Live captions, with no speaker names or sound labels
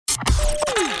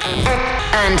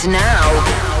And now,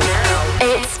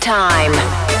 it's time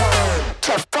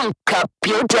to funk up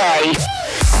your day.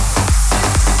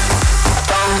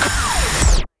 Funk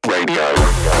Radio.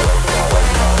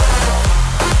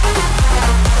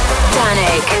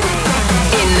 Danik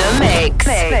in the mix.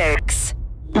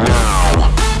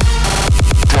 Now,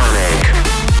 Danik.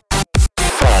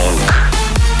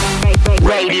 Funk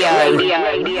Radio.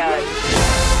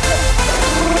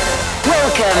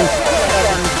 Welcome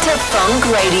to Funk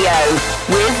Radio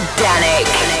with Danik.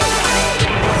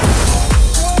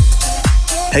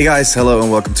 Hey guys, hello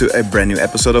and welcome to a brand new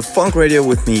episode of Funk Radio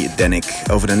with me, Danik.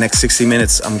 Over the next 60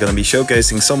 minutes, I'm gonna be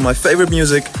showcasing some of my favorite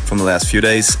music from the last few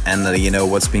days and letting you know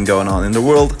what's been going on in the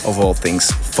world of all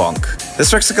things funk. The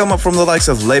tracks to come up from the likes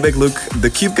of Layback Luke, The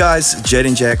Cube Guys,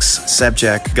 Jaden Jax,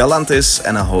 Sapjack, Galantis,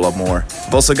 and a whole lot more.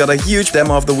 I've also got a huge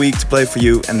demo of the week to play for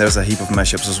you, and there's a heap of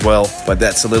mashups as well, but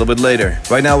that's a little bit later.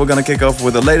 Right now, we're gonna kick off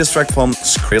with the latest track from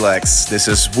Skrillex. This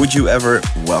is Would You Ever?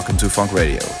 Welcome to Funk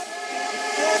Radio.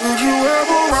 Would you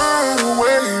ever ride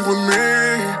away with me?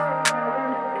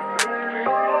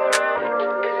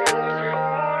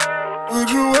 Would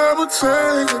you ever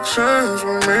take a chance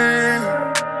with me?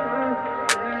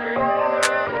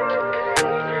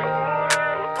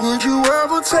 Would you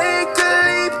ever take a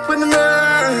leap with me?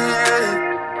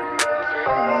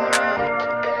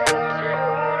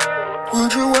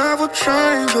 Would you ever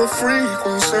change your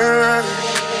frequency?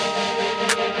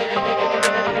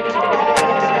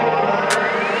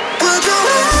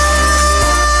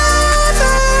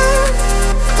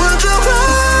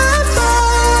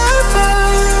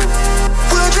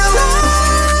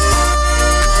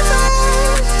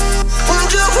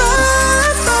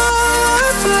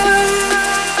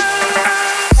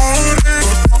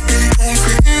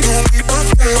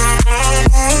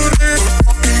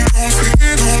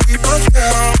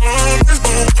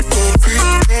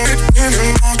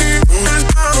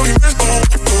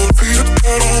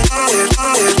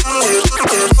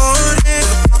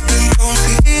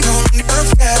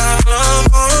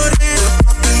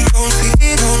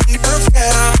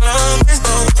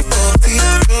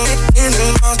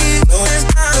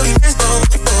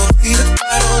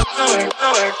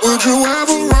 Would you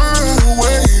ever run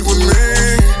away with me?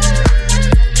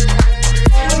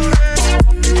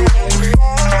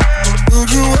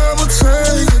 Would you ever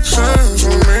take a chance on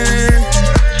me?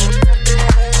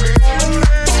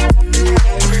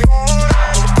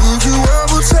 Would you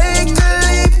ever take a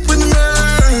leap with me?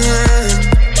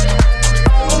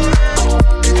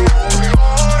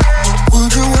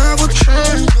 Would you ever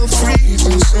change your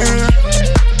frequency?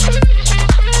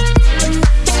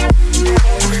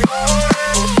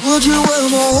 Would you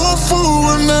ever hope for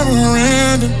a never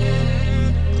ending?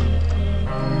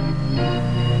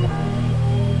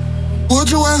 Would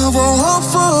you ever hope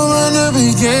for a new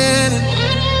beginning?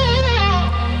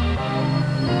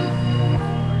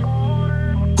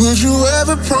 Would you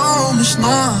ever promise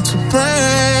not to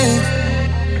break?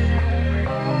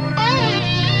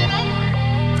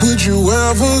 Would you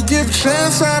ever give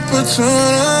chance opportunity?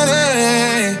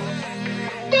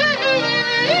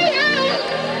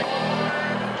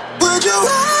 Would you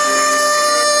ever?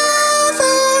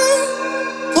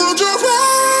 Would you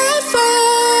ever?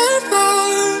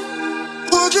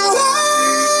 Would you ever? Would you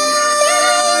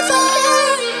ever?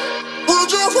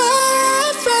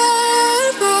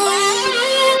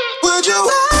 Would you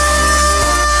ever?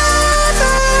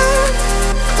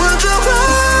 Would you ever? Would you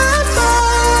ever?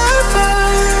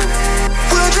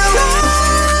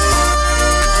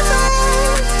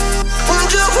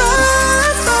 Would you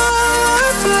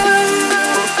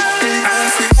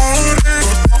ever?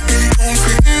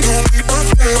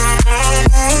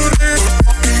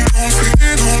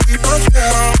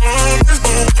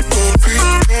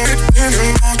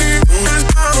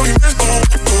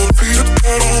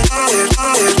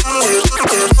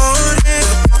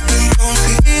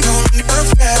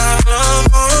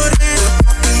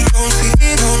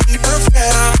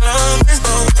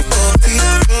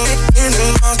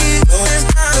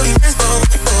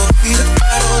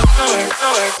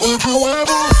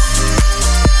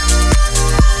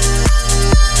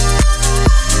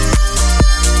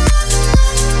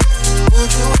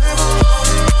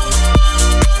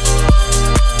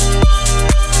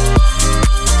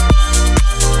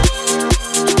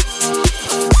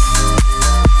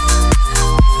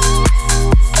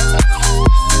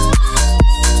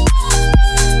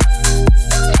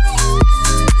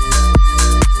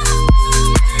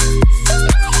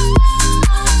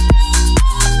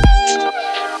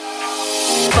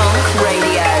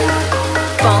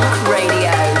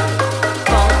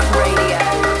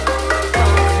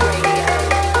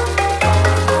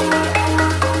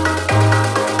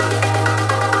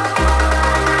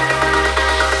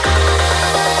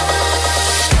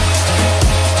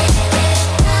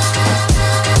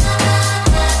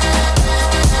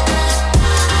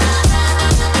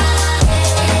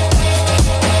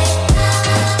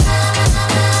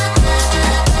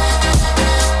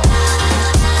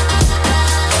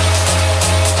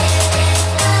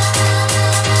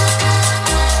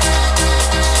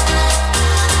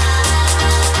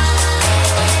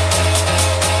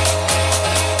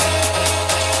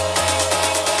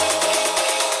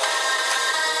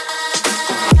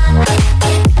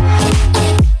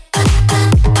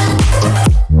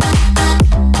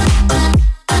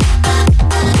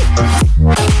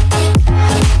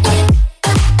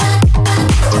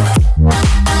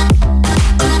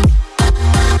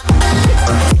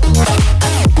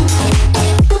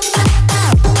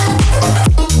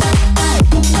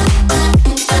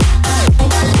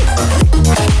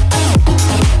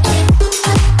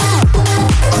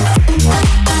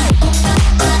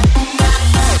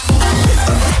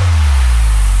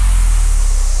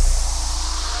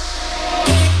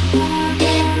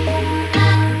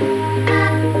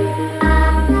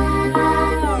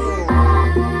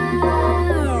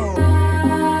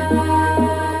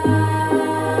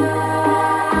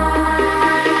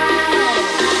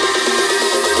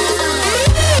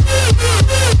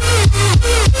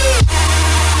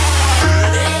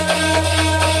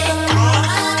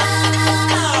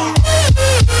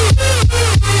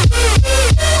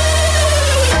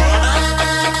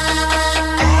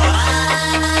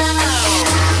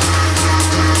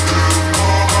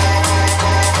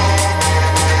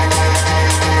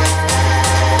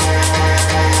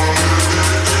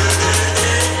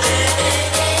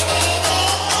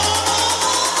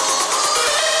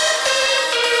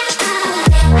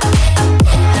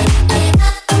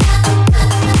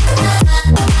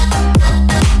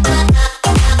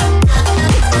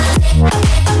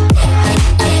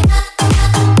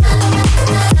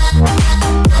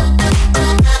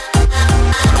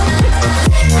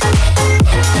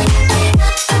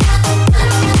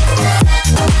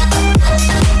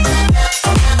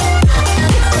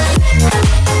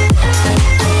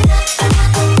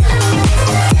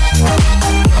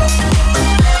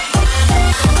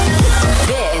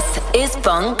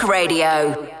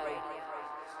 Radio.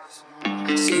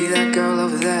 See that girl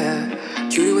over there,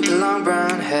 cutie with the long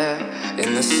brown hair.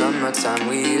 In the summertime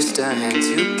we used to hang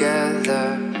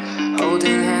together,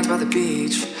 holding hands by the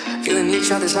beach, feeling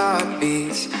each other's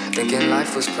heartbeats, thinking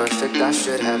life was perfect, I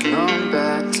should have known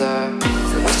better.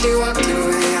 And when she walked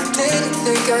away, I didn't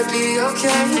think I'd be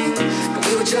okay. But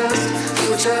we were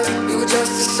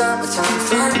just a summertime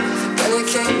fun. When it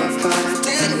came apart, I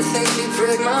didn't think she'd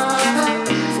break my heart.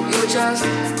 We were just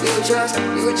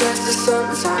a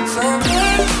summertime fun.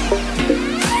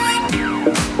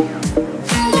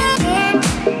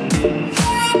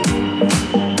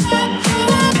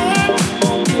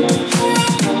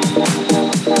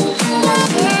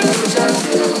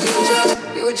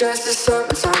 We were just a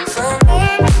summertime fun.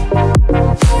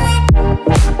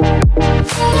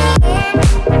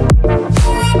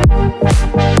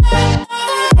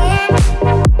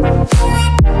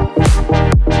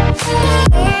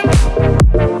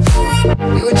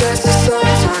 We were just a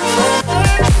summertime fun.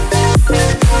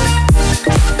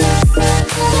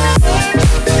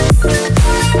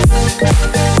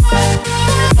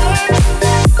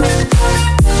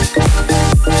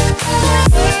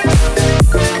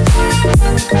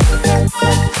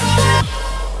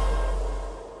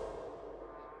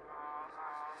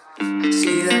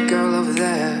 See that girl over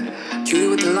there, cutie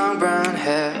with the long brown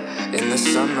hair. In the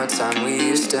summertime we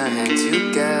used to hang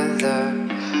together,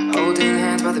 holding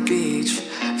hands by the beach,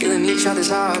 feeling each other's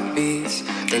heartbeats,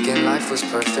 thinking life was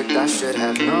perfect, I should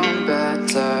have known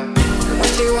better. And when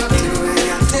she walked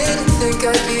away, I didn't think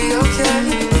I'd be okay.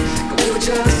 But we were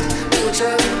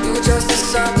just a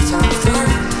summertime fun.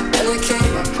 When it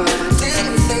came apart, I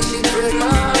didn't think she'd break my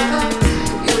heart.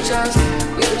 We were just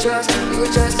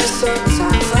a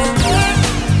summertime fun.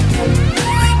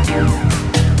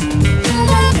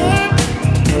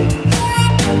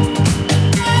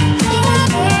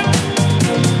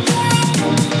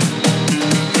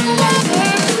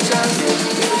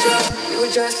 We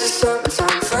were just a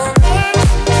summertime fun.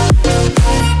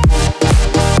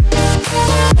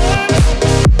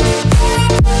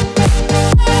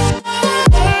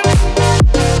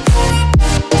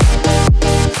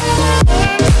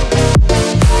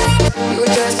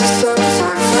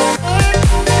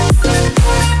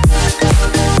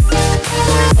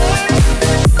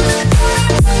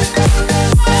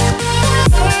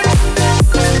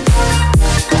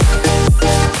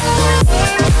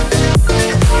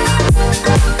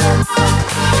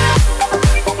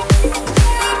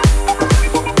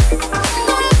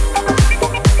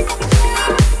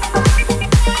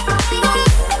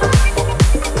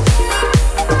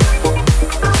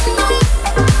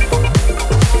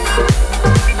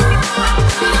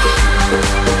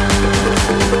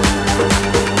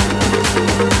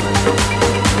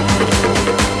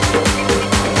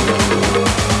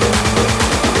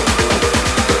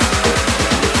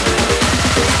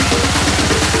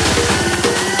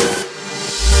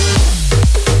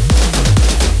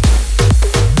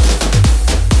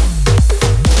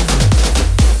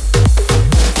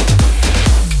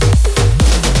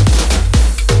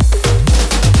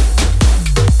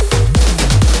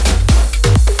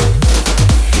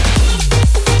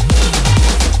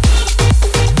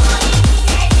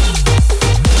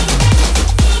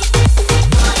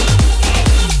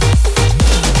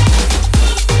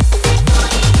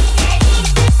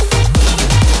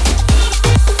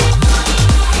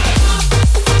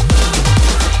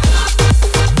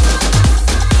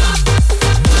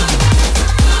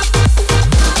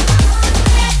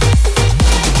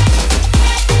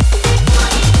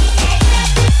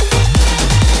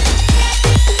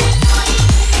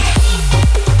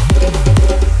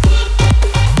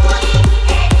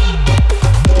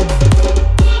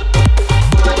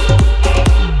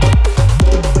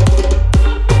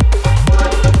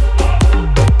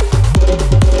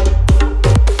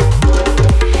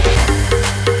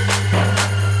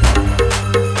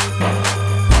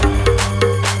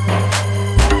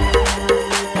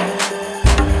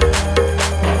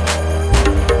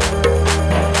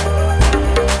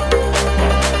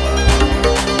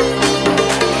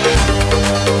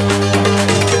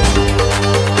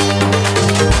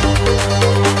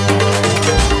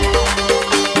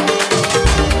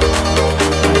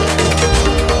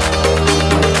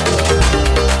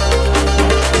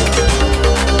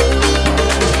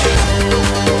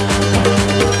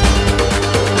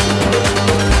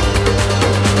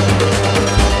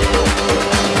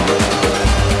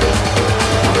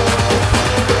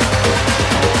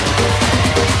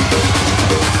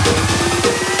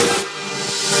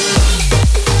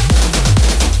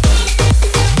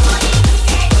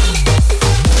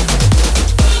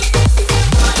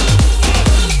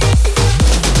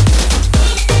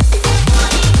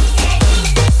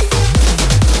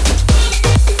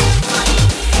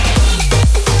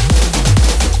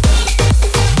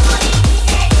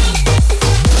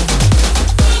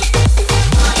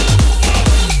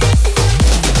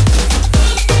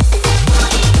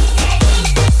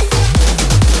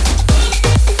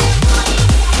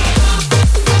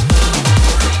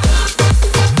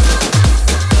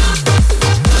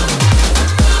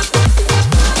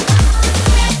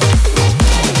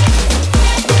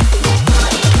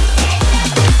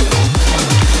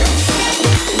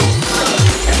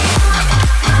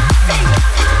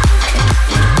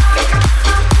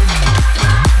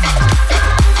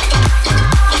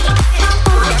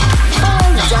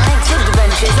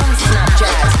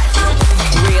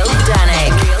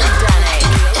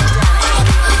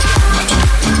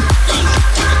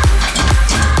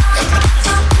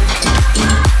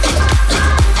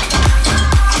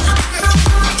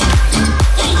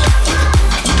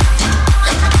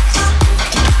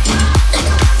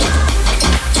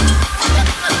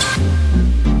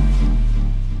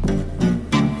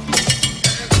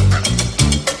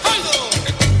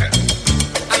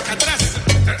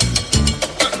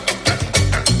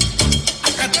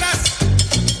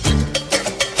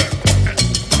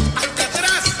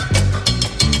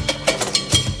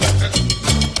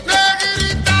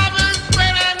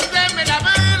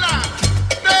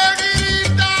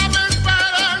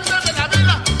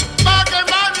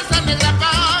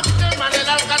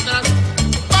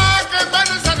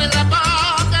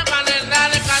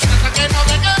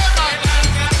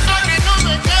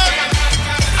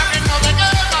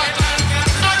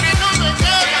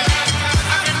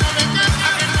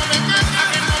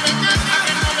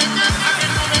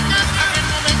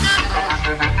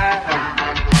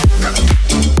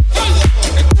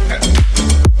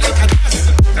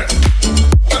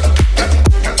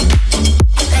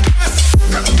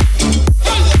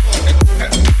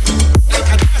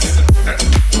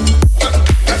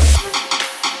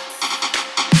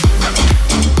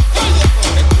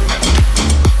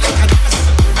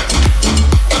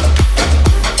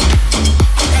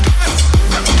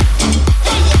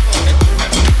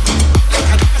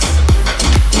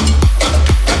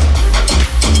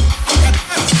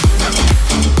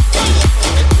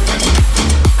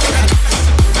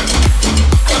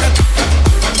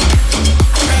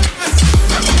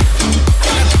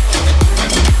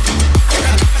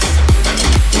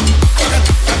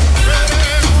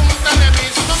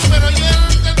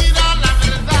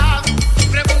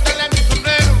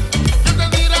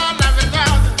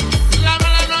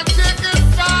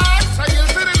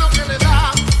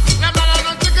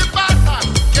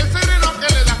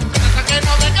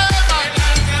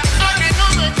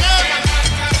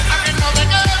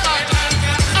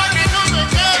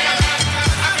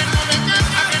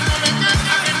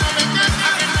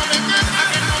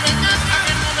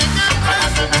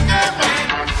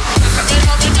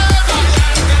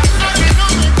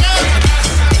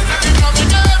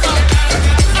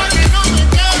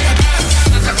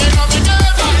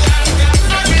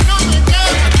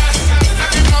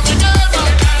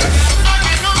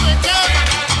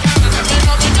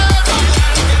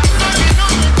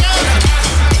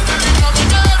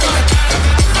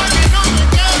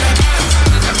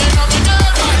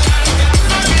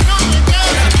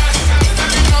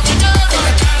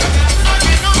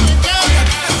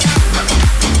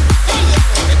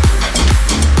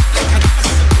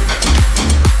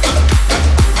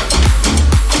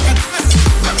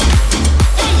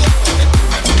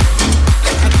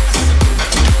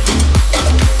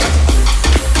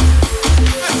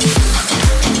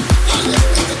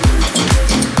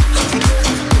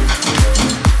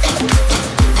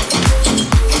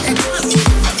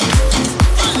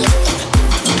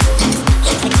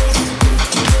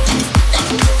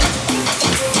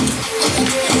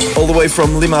 All the way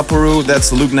from Lima, Peru,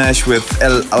 that's Luke Nash with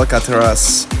El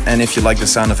Alcatraz. And if you like the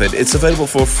sound of it, it's available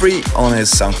for free on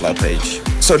his SoundCloud page.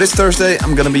 So this Thursday,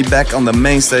 I'm gonna be back on the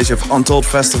main stage of Untold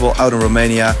Festival out in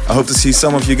Romania. I hope to see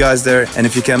some of you guys there. And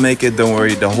if you can't make it, don't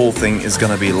worry, the whole thing is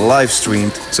gonna be live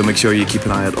streamed. So make sure you keep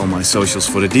an eye out on my socials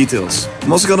for the details.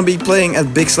 I'm also gonna be playing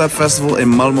at Big Slap Festival in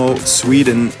Malmo,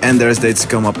 Sweden. And there's dates to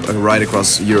come up right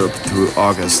across Europe through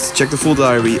August. Check the full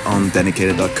diary on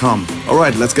dedicated.com.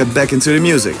 Alright, let's get back into the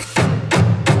music.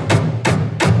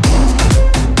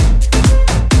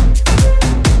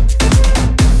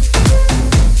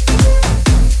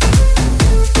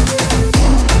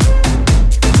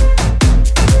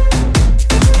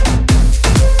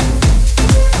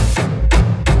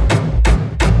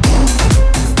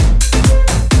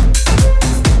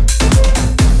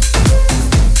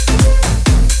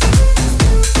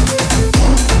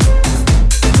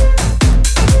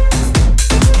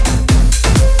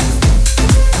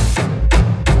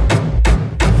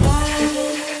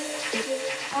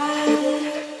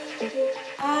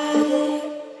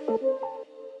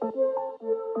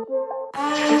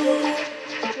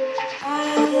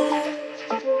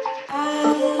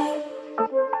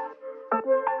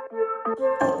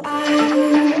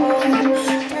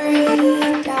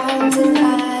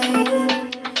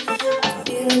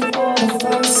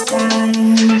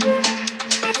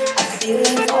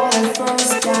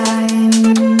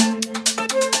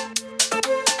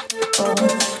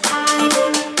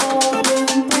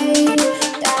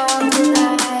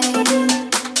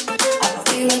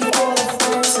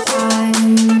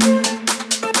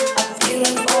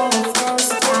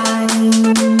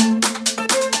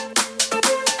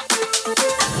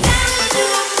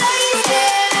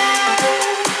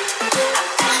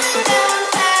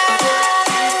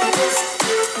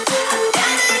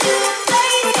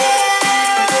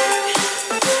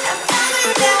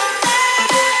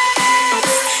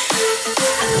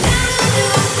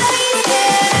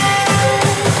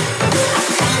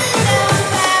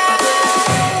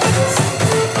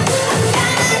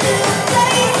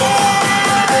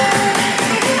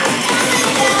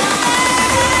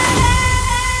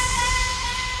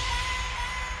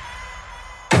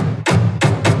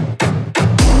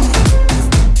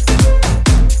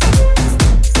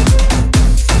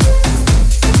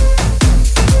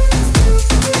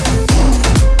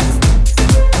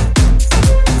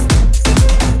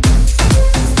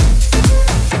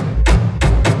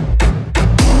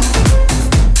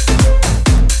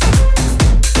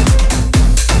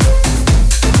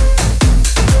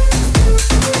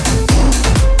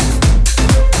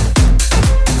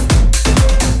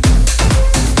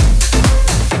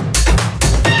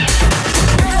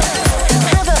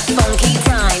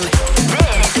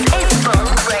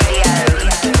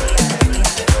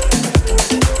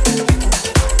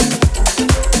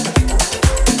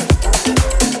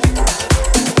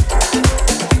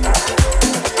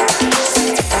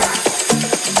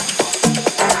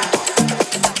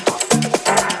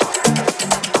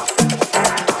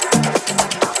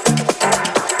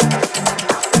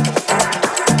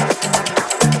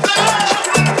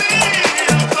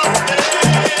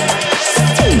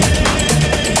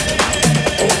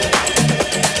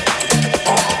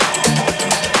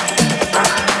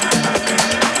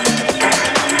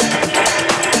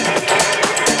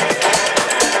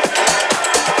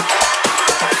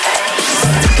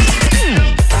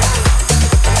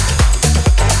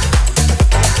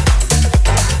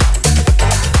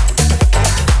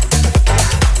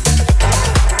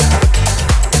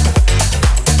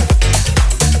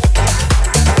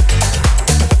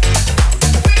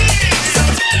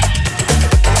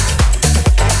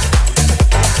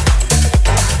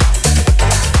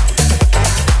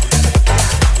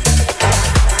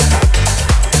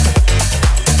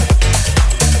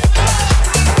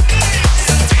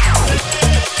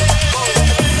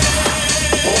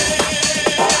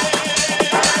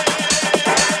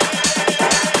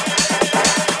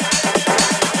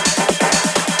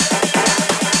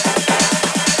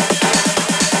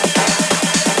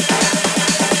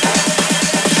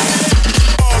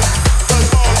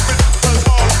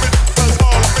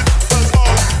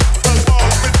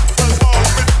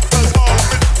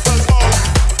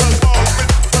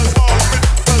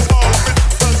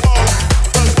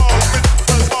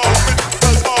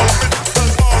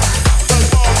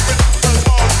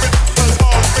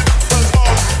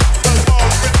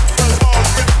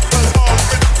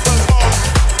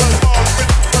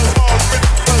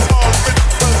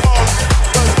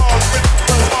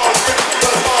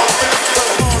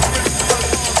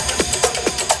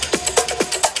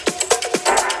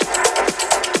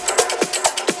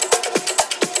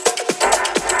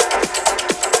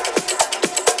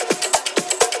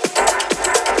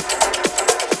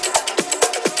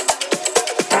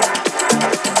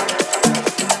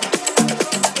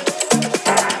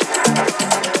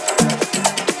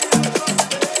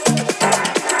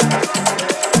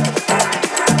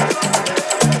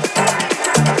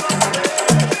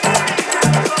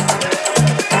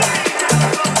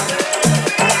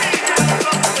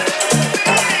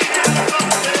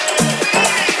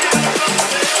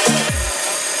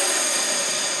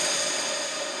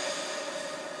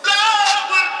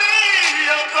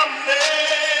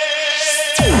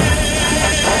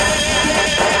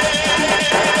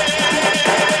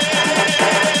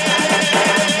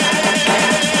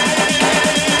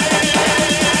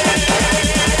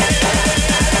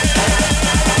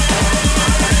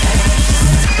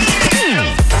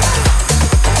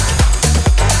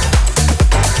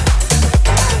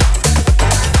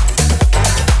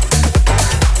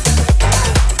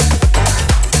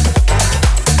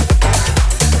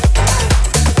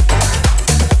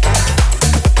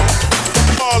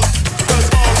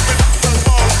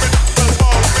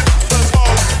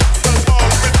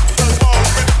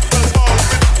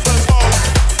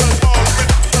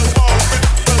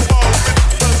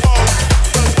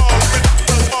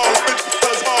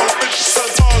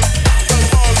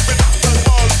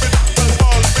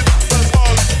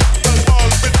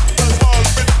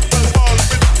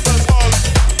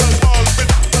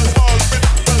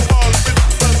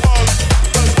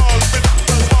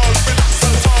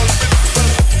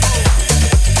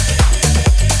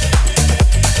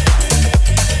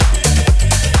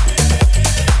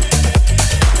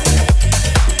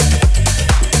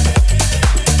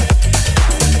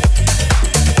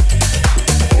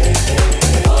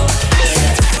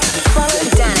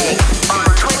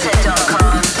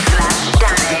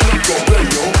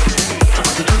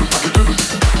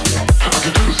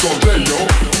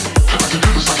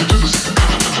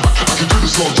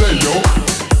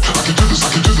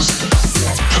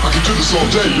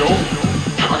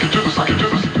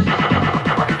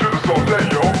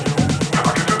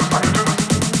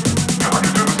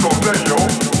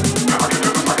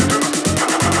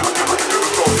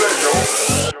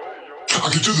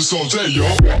 this all day, yo.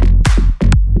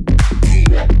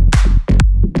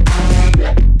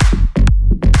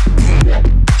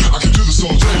 I can do this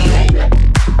all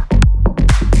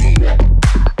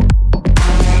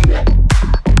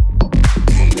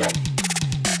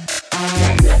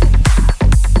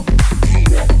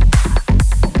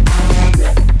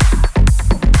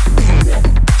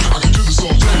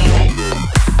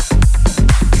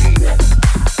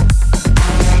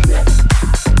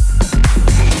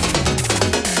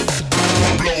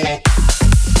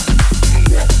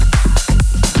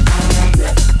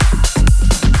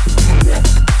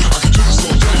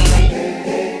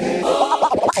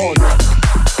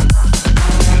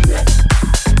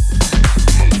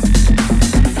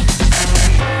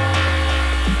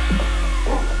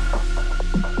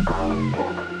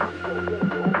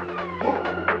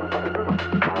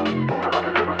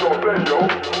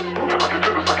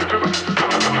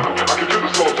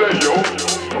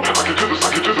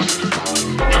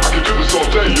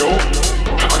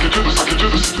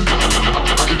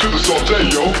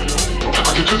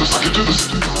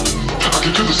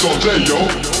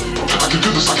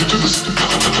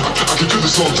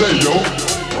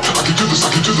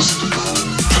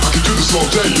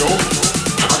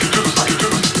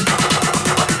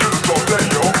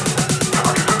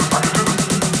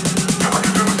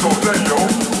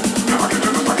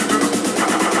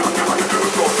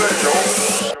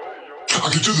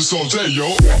day,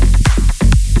 yo.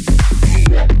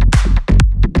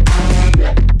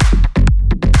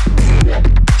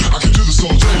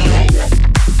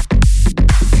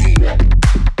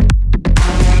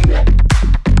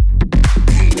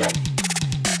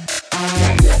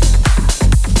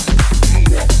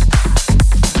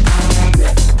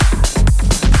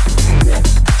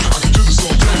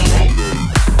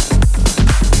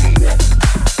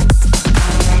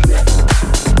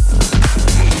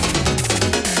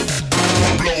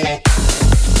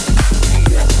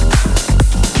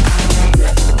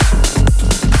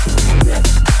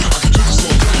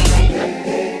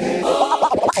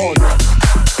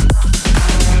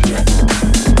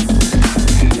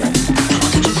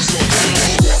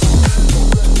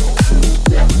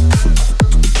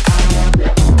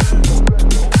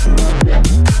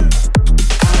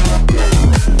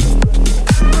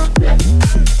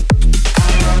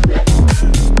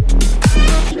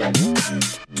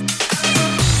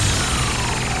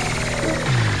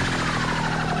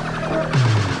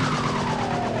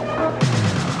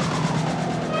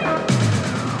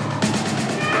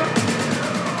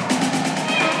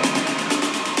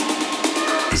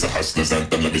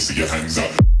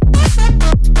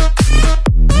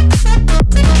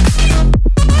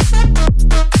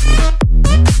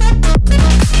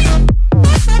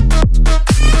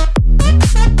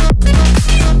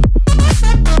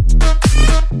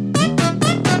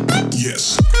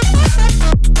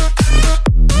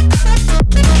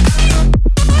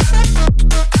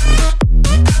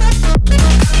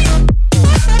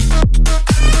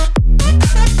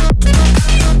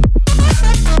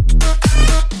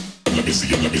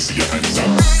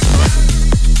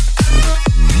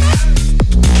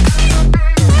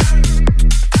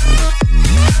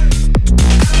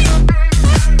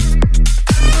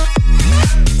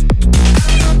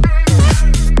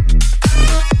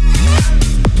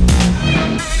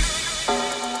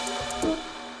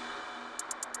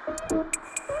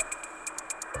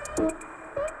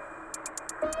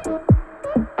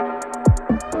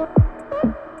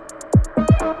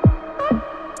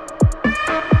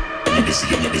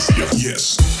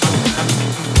 Yes.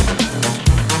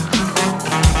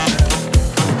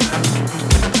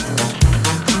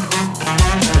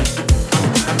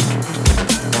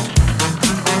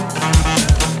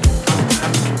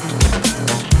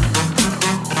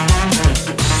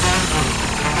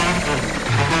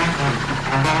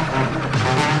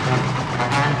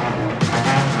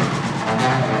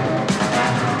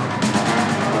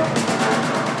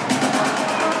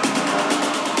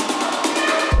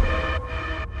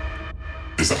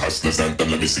 It's a hustler's anthem,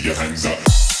 let me see your hands up.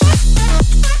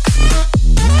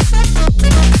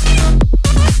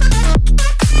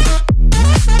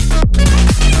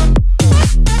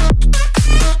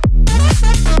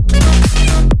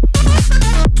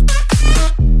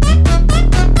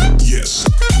 Yes.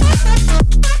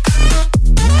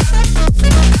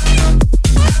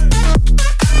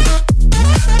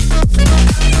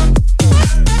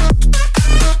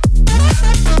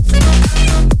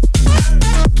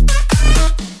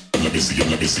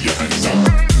 Let me see your hands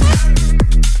up.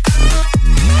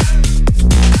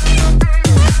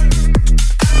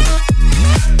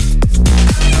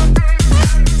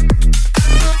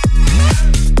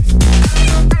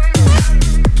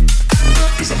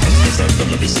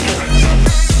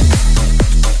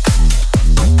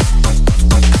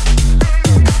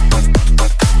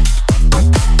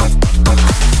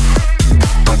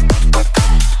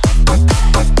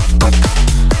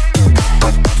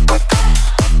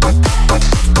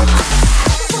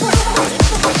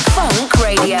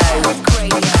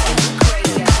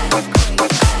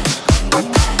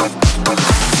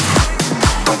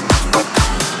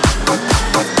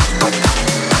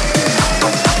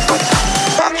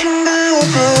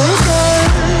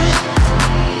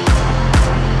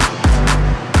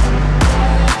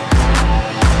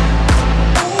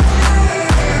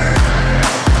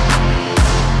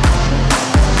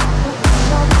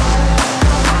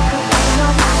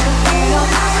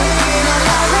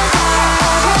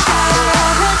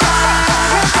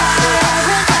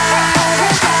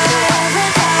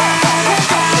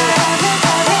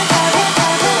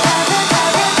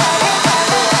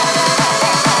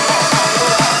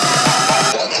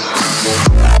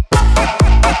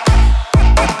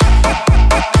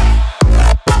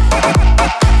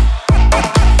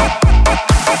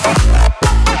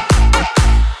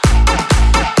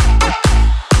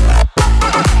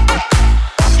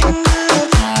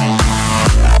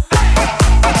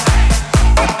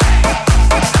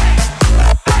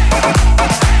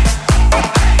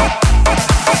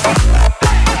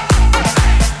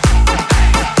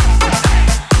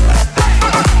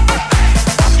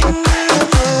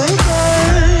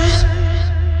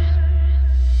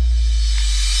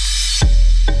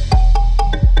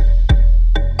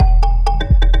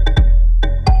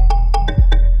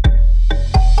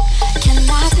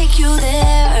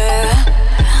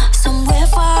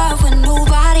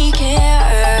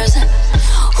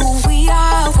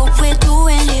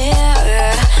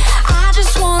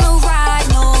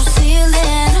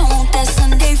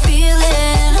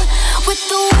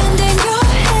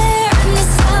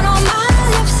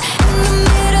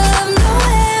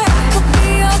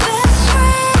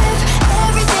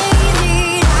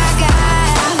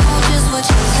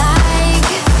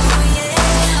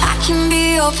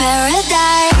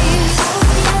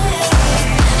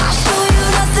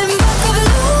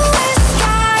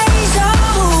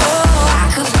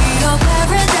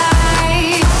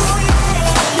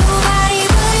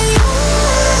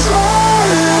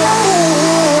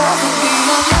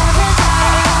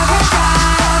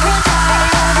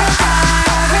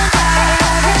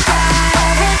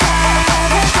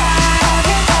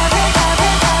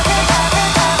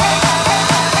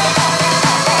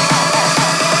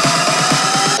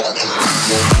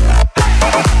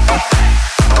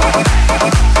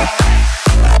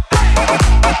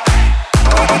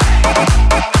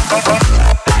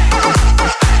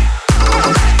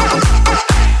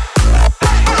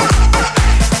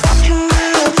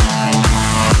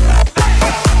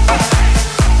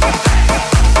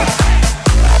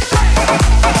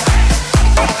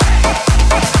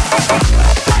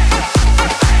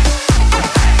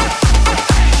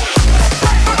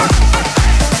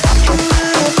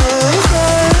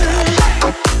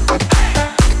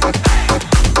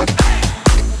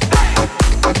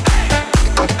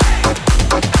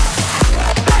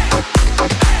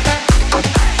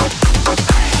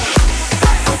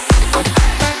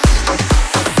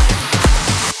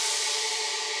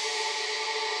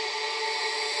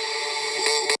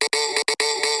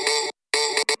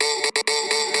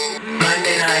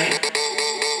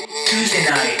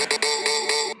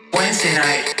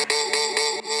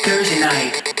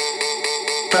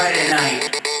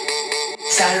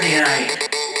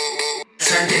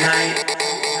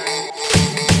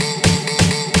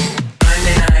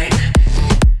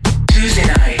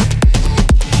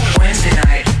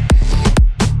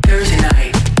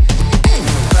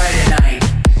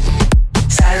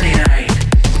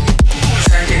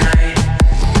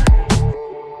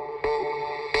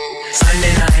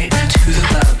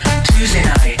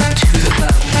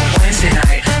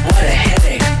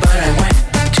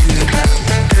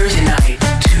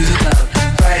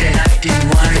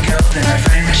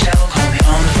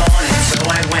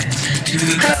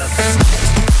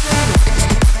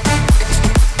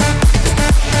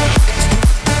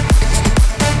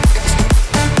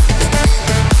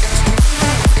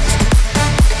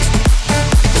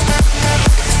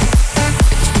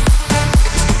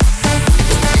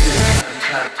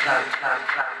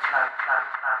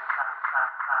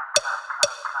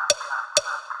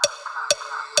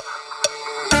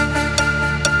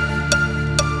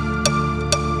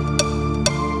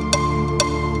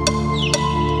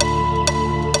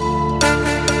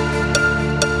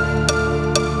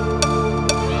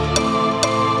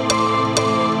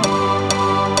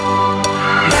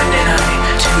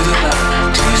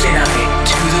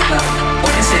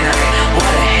 Wednesday night,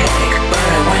 what a headache, but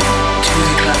I went to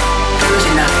the club.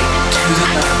 Thursday night, to the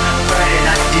club.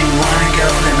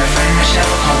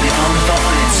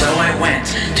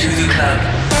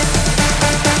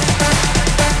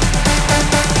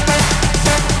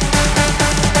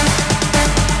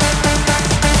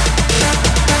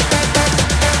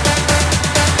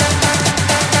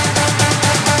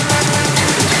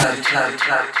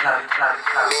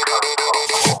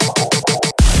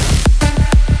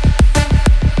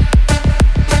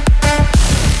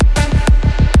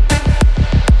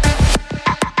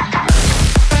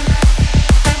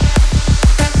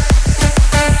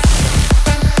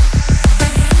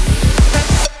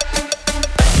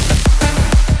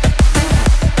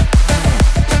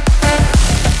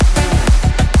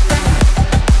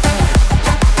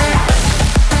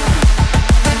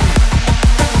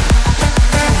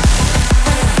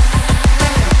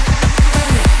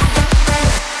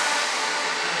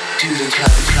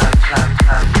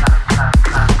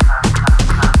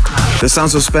 The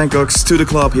sounds of Spankox to the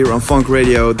club here on Funk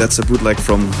Radio. That's a bootleg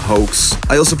from Hoax.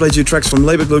 I also played you tracks from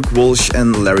Leibuk, Walsh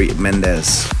and Larry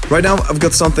Mendez. Right now I've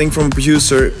got something from a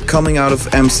producer coming out of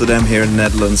Amsterdam here in the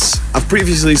Netherlands. I've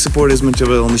previously supported his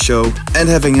material on the show, and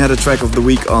having had a track of the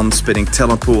week on Spinning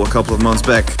Talent Pool a couple of months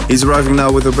back. He's arriving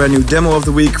now with a brand new demo of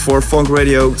the week for Funk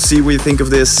Radio. See what you think of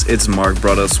this. It's Mark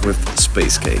Brothers with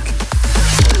Space Cake.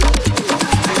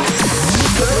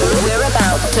 We're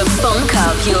about to funk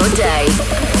up your day.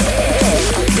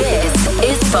 This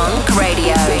is Funk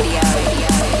Radio.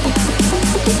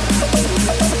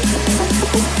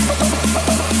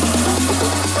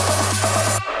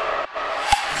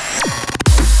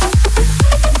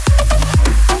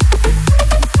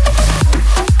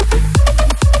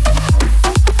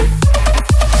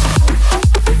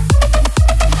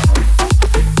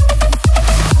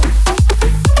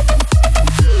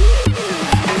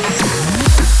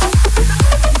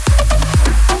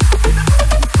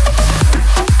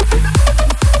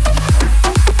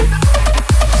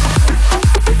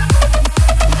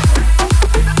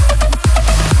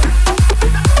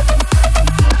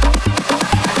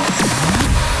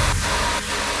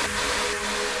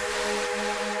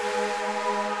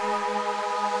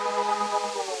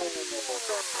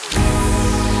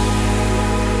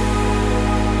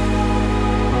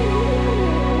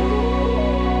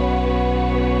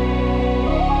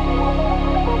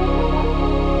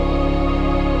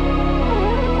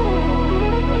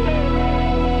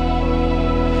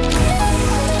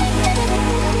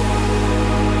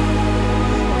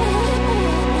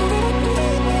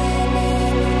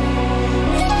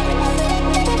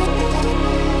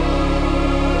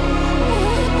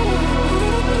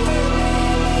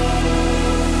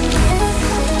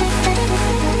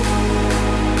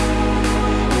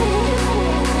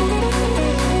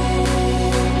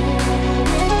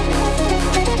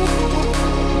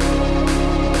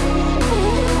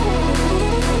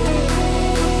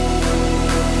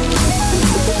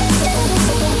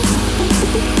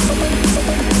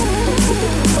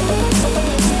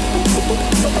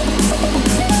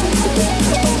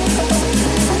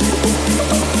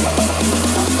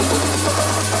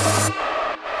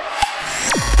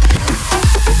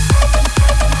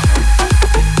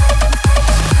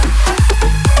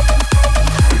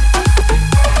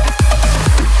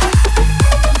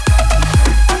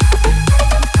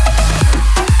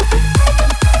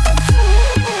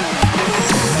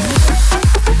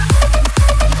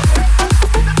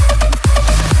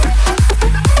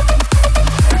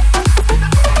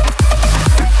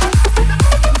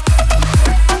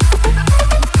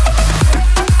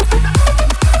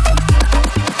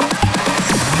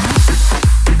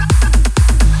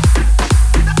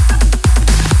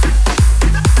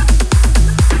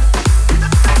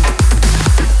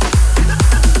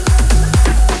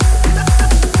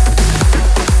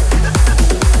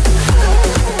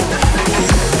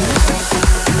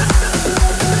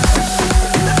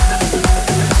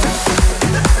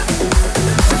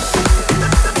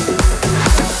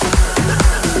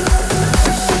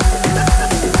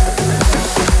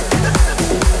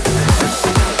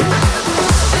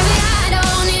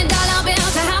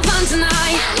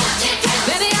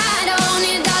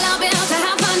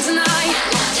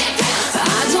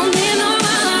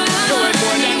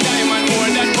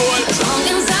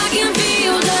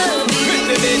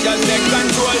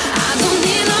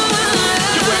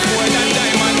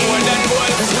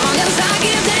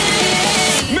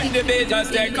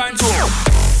 just take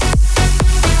control.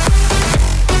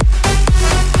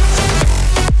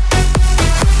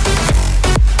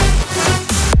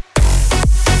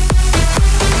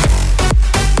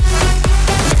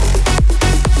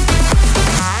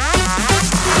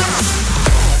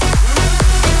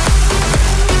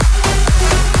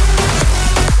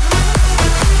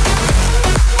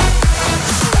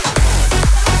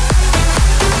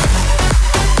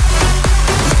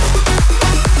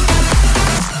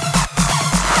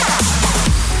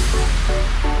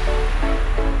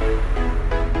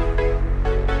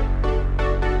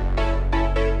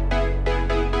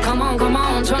 Come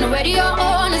on, on, turn the radio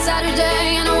on. It's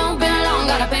Saturday and it won't be long.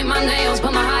 Gotta paint my nails,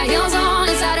 put my high heels on.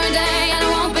 It's Saturday and it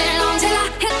won't be long till I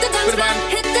hit the dance floor,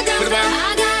 hit the dance floor.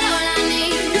 I got all I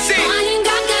need. I ain't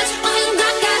got cash, I ain't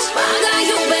got cash, but I got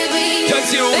you, baby.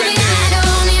 Just you, baby. baby. I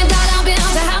don't need a dollar bill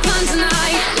to have fun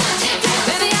tonight.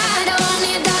 Baby, I don't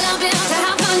need a dollar bill to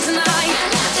have fun tonight.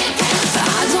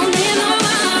 I don't need no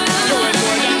money.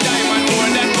 More than diamond, more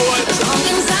than gold. As long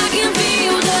as I can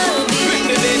feel the beat. Make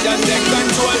the day just take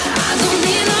control. I don't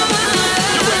need no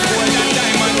money. More than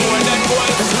diamond, more than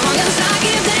gold. As long as I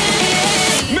can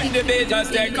dance. Make the day just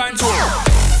take control.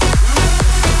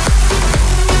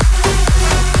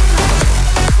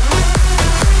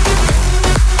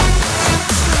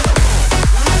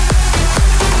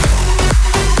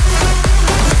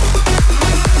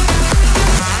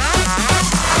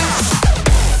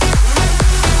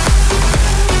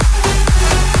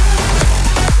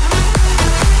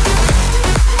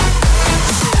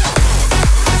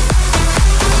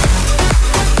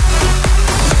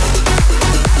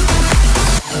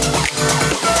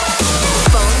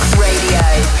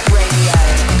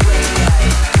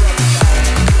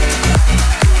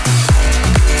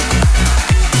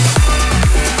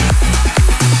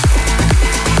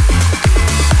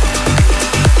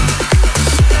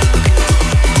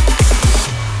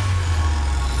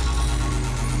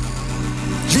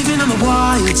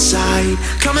 Side,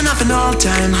 coming off an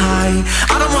all-time high.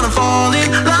 I don't wanna fall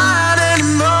in line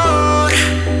anymore.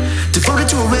 Devoted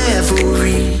to a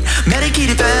reverie,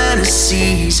 medicated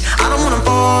fantasies. I don't wanna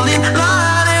fall in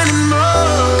line anymore.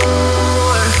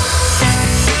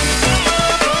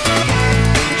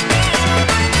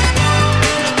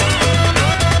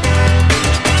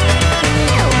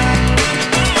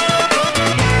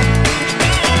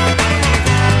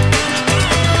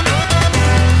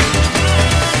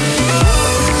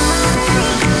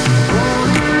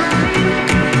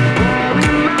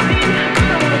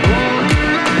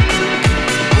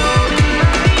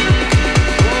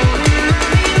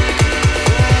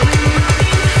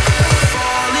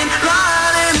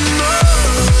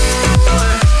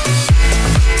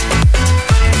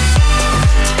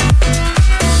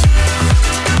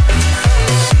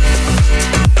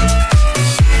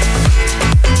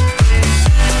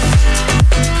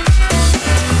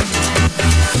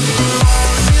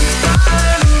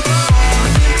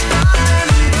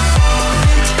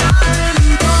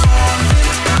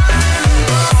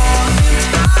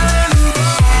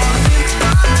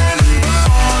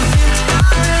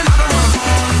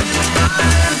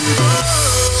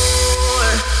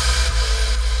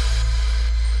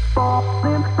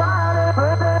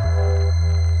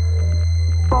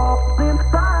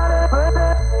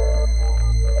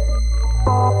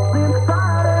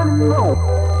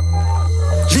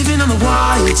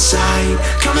 Side,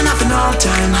 coming off an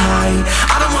all-time high.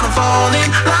 I don't wanna fall in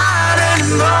line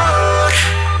anymore.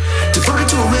 Devoted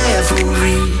to a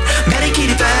reverie,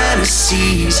 medicated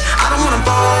fantasies. I don't wanna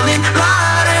fall in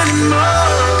line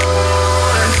anymore.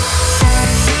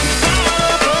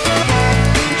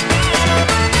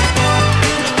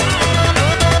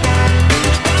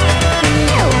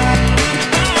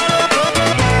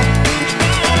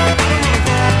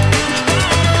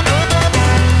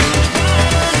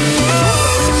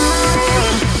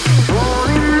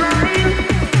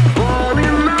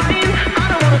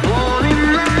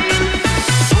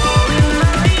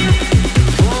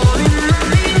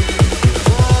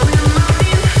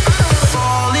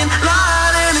 Fall in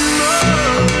line anymore.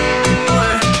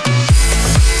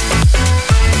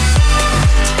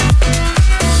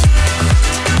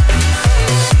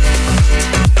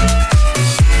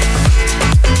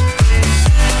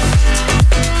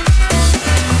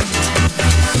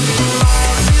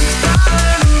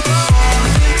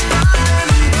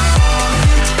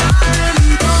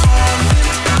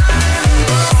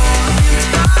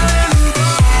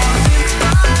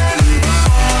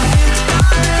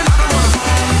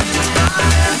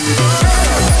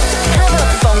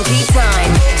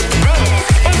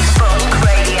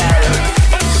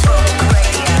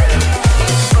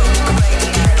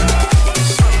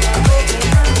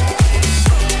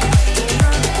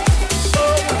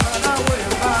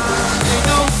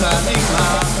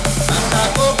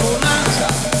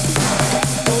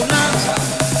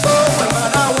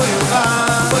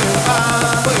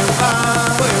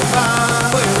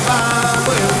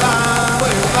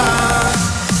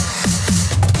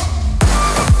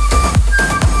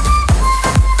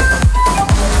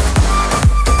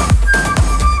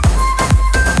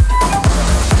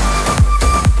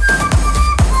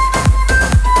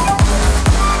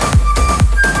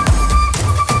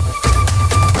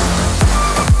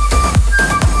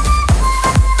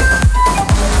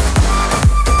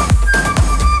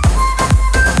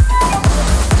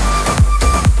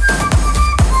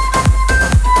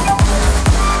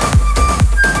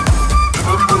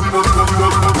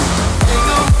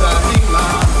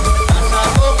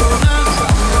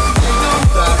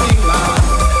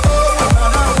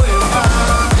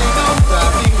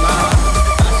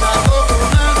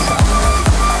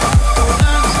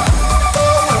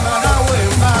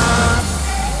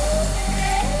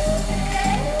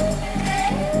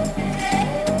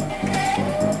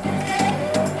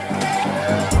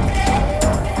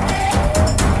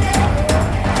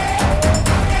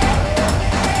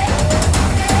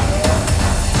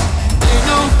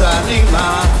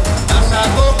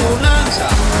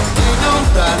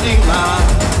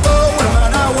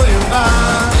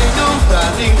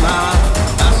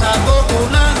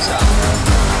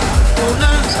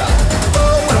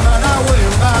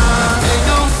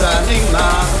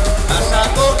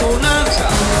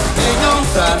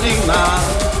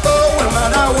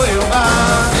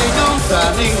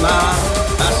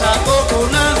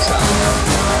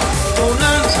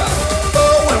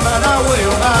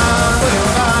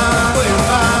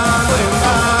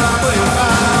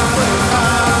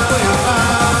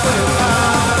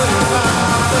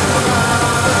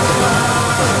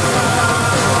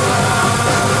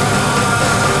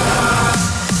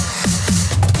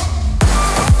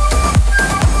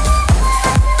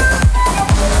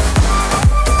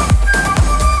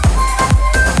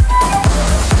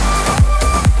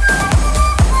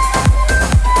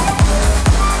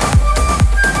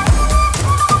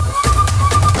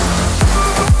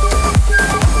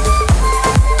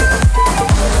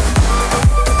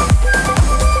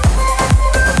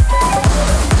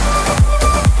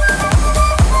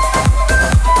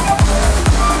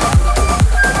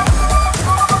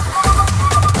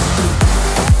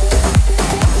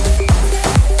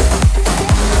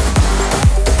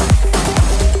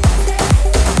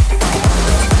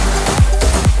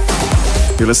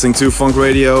 listening to Funk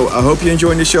Radio. I hope you're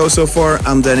enjoying the show so far.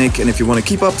 I'm Danik, and if you want to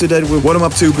keep up to date with what I'm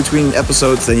up to between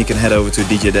episodes, then you can head over to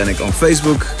DJ Danik on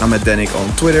Facebook. I'm at Danik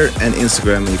on Twitter and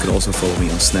Instagram, and you can also follow me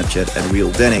on Snapchat at Real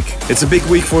Danik. It's a big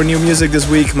week for new music this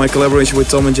week. My collaboration with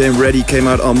Tom and Jane Reddy came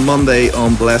out on Monday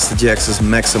on Blaster Jax's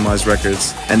Maximize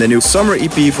Records, and the new summer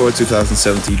EP for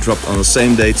 2017 dropped on the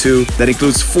same day too. That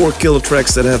includes 4 killer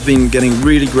tracks that have been getting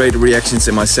really great reactions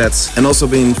in my sets and also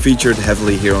being featured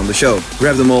heavily here on the show.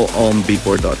 Grab them all on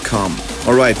beatport.com.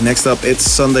 Alright, next up it's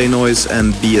Sunday Noise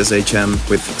and BSHM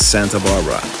with Santa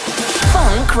Barbara.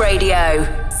 Funk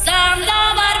Radio.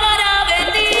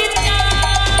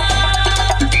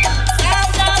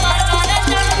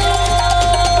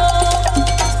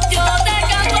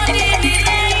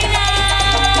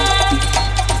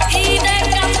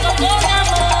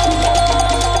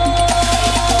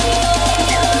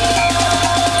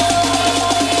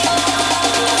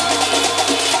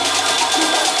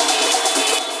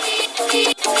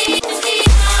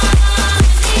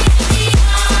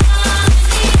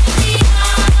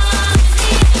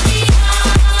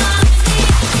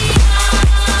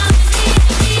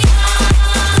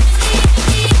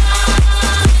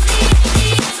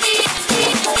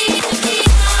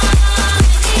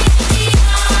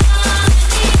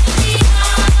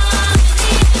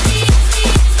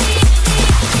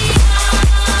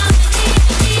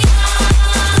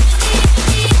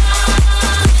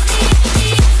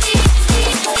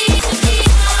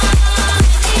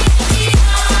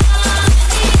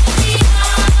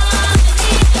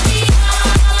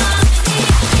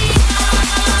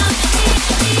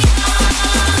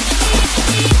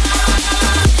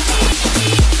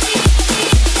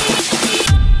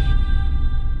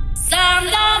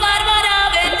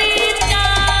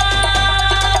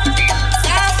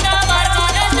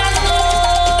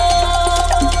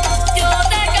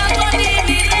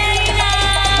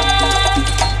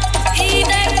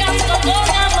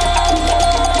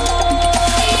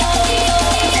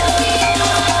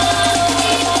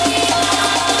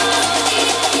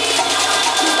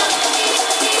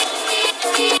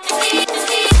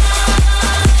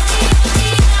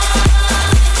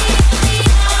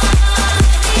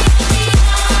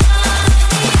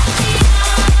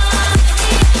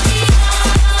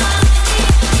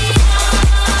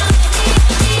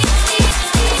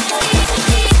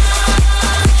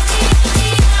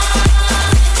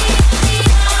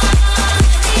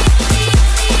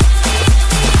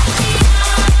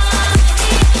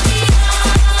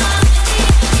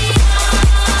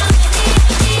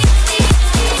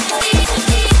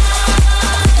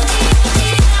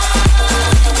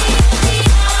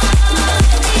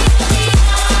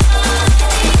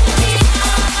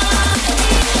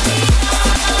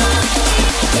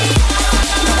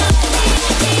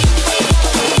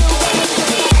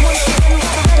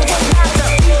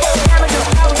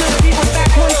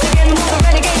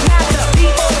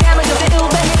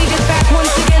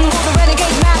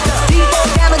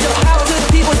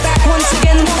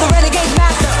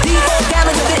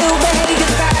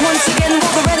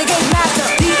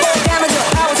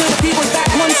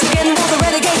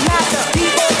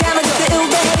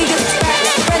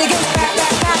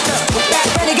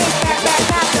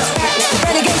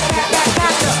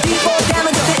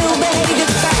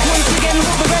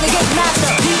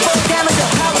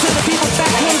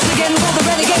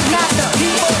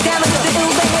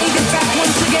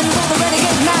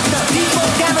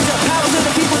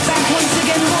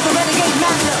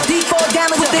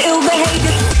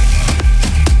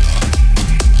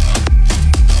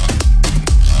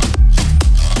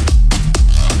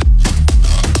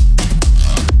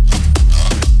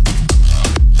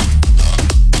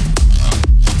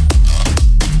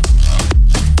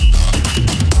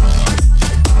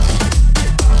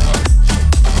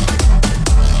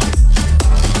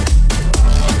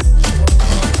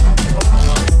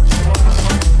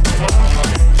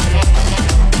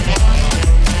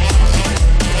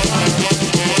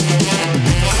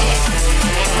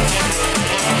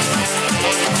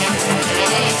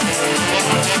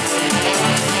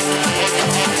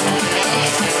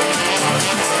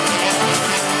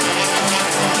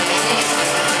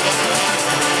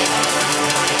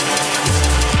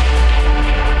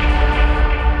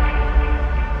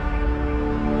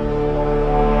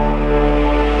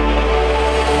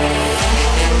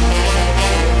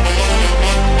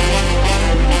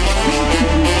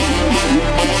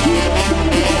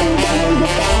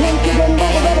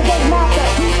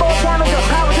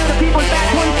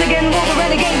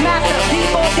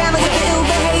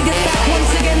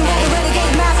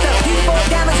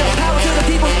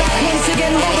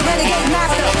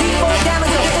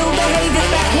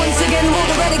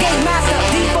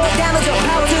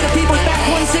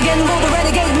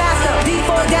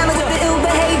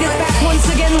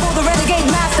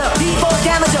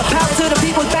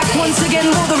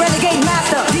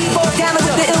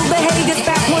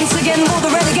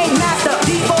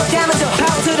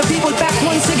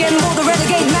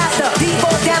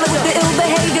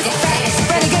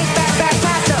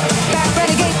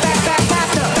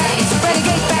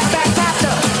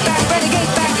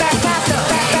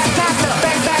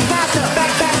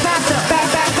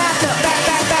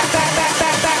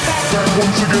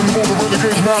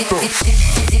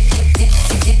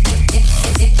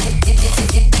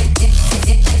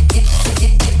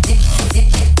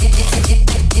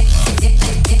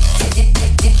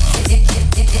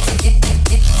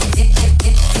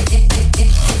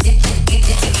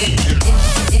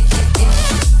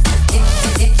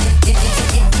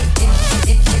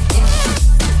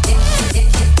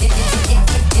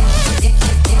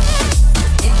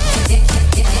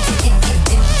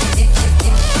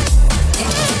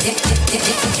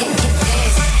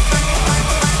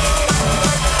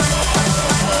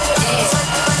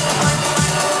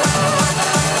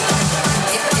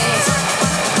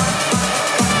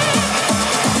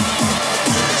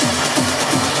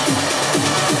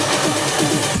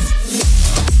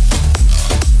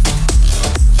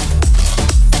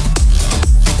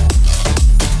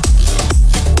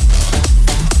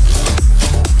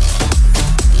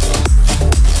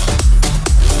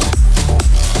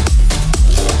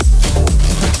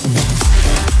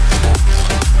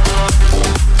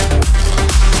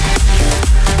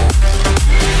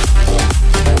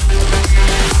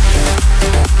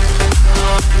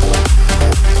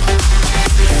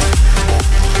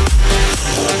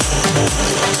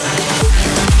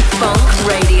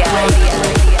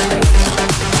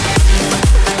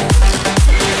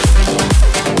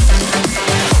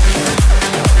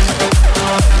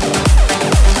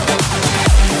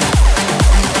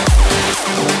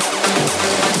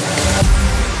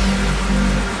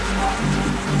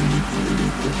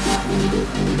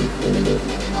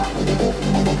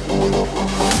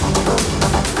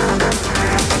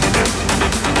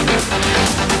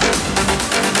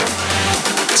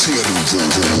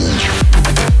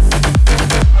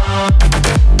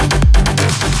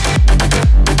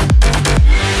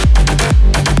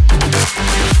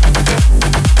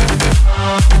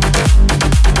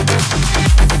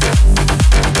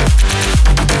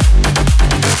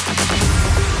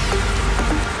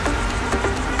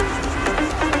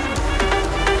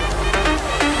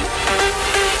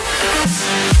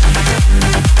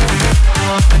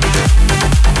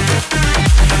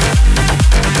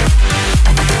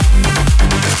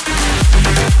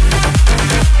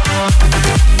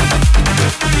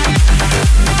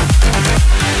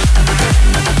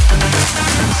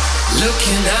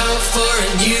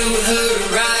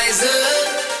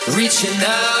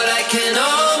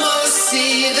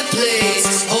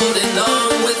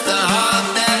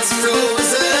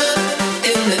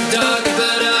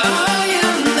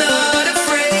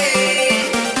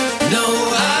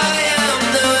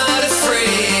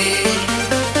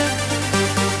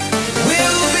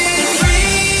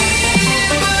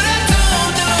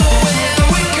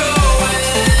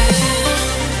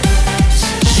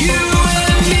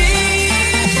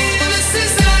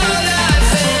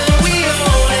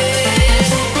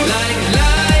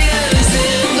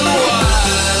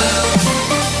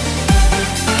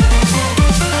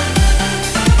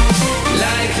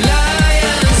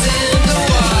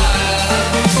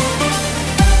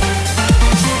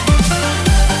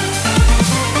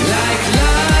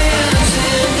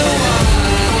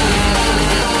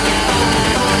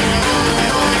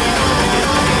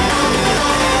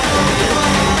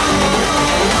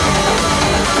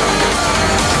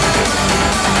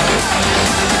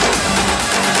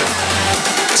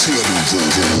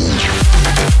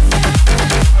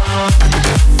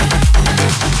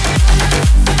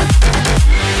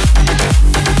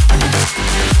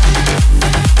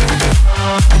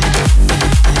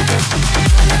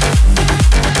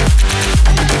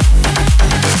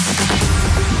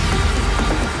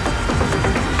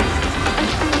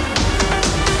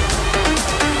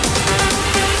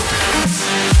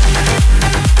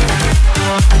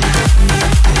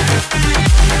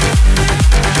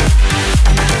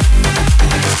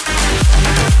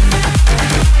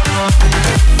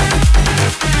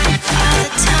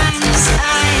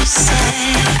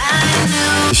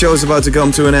 Show is about to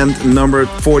come to an end, number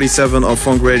 47 of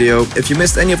Funk Radio. If you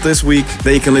missed any of this week,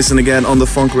 then you can listen again on the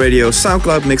Funk Radio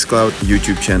SoundCloud, Mixcloud,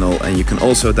 YouTube channel, and you can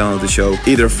also download the show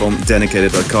either from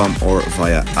dedicated.com or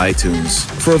via iTunes.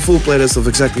 For a full playlist of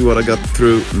exactly what I got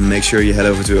through, make sure you head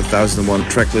over to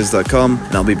 1001tracklist.com,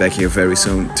 and I'll be back here very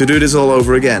soon to do this all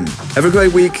over again. Have a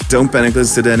great week. Don't panic,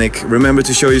 this is Danik. Remember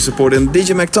to show your support in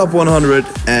DJ Mag Top 100,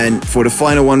 and for the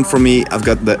final one from me, I've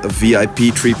got the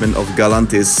VIP treatment of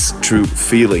Galantis, True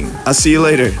Feeling. I'll see you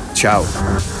later. Ciao.